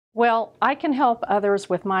Well, I can help others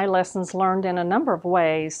with my lessons learned in a number of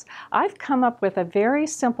ways. I've come up with a very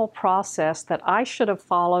simple process that I should have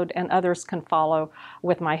followed and others can follow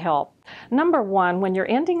with my help. Number one, when you're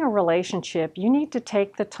ending a relationship, you need to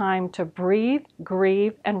take the time to breathe,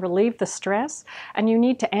 grieve, and relieve the stress, and you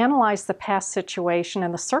need to analyze the past situation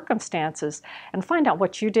and the circumstances and find out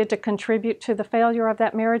what you did to contribute to the failure of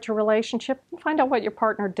that marriage or relationship, and find out what your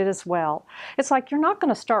partner did as well. It's like you're not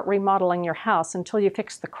going to start remodeling your house until you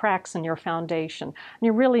fix the cracks in your foundation. And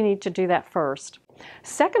you really need to do that first.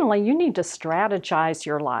 Secondly, you need to strategize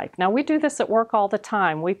your life. Now, we do this at work all the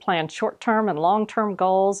time. We plan short-term and long-term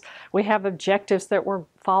goals. We have objectives that we're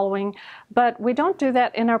following, but we don't do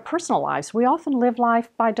that in our personal lives. We often live life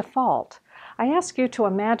by default. I ask you to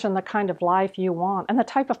imagine the kind of life you want and the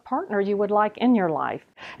type of partner you would like in your life.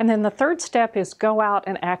 And then the third step is go out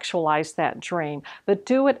and actualize that dream, but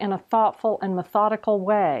do it in a thoughtful and methodical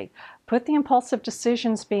way. Put the impulsive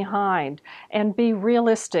decisions behind and be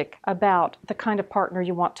realistic about the kind of partner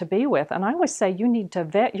you want to be with. And I always say you need to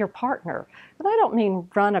vet your partner. And I don't mean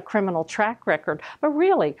run a criminal track record, but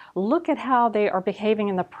really look at how they are behaving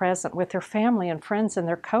in the present with their family and friends and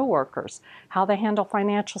their coworkers, how they handle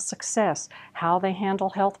financial success, how they handle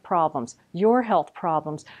health problems, your health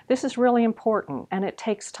problems. This is really important and it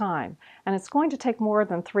takes time. And it's going to take more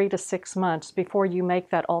than 3 to 6 months before you make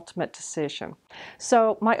that ultimate decision.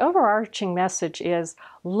 So my overarching message is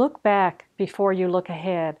look back before you look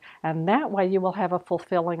ahead, and that way you will have a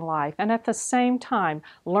fulfilling life. And at the same time,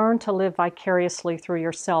 learn to live vicariously through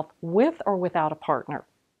yourself with or without a partner.